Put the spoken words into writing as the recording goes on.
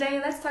Today,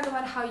 let's talk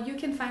about how you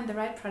can find the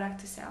right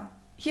product to sell.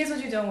 Here's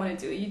what you don't want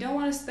to do. You don't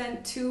want to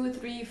spend 2,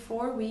 3,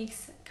 4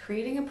 weeks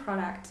creating a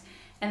product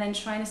and then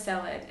trying to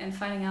sell it and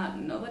finding out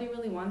nobody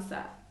really wants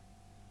that.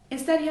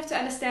 Instead, you have to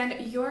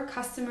understand your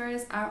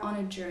customers are on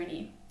a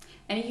journey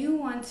and you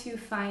want to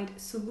find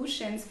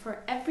solutions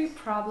for every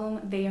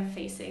problem they are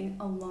facing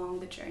along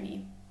the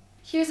journey.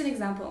 Here's an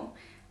example.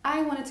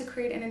 I wanted to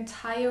create an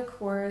entire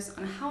course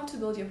on how to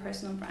build your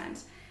personal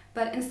brand,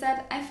 but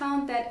instead I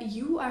found that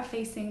you are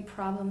facing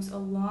problems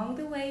along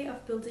the way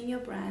of building your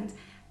brand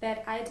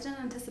that I didn't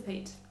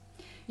anticipate.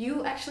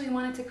 You actually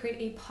wanted to create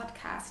a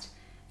podcast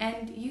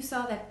and you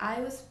saw that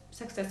I was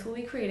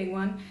successfully creating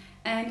one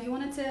and you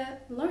wanted to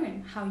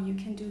learn how you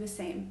can do the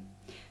same.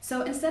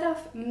 So instead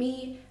of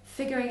me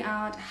figuring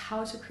out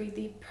how to create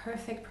the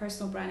perfect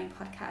personal branding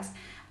podcast,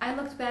 I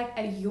looked back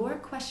at your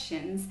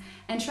questions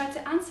and tried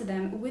to answer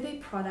them with a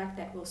product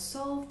that will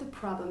solve the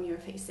problem you're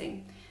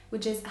facing,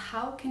 which is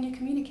how can you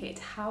communicate?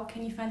 How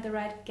can you find the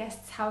right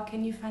guests? How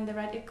can you find the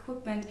right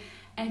equipment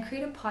and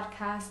create a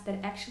podcast that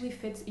actually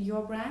fits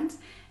your brand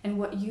and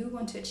what you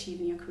want to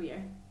achieve in your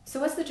career? So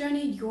what's the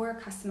journey your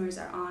customers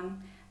are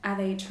on? Are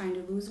they trying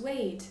to lose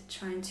weight,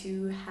 trying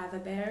to have a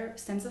better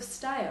sense of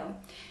style?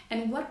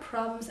 And what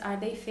problems are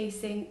they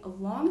facing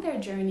along their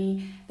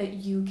journey that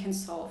you can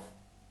solve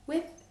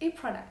with a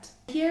product?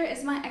 Here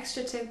is my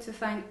extra tip to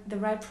find the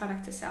right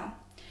product to sell.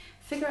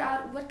 Figure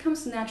out what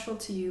comes natural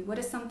to you, what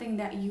is something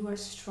that you are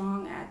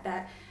strong at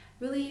that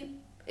really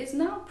is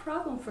not a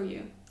problem for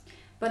you,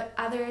 but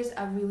others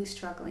are really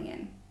struggling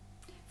in.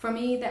 For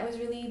me, that was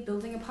really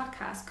building a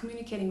podcast,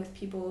 communicating with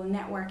people,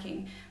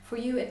 networking. For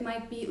you, it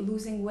might be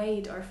losing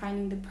weight or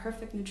finding the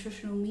perfect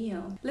nutritional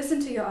meal. Listen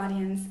to your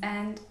audience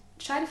and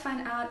try to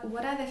find out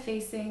what are they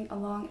facing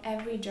along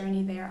every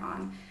journey they're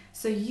on,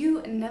 so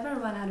you never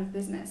run out of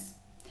business.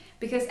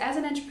 Because as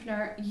an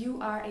entrepreneur, you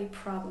are a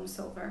problem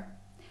solver.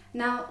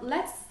 Now,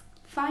 let's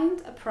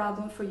find a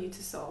problem for you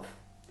to solve.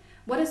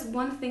 What is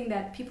one thing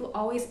that people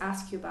always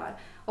ask you about,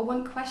 or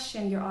one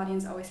question your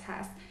audience always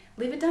has?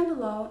 Leave it down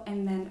below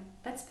and then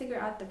let's figure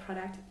out the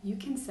product you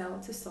can sell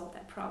to solve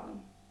that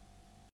problem.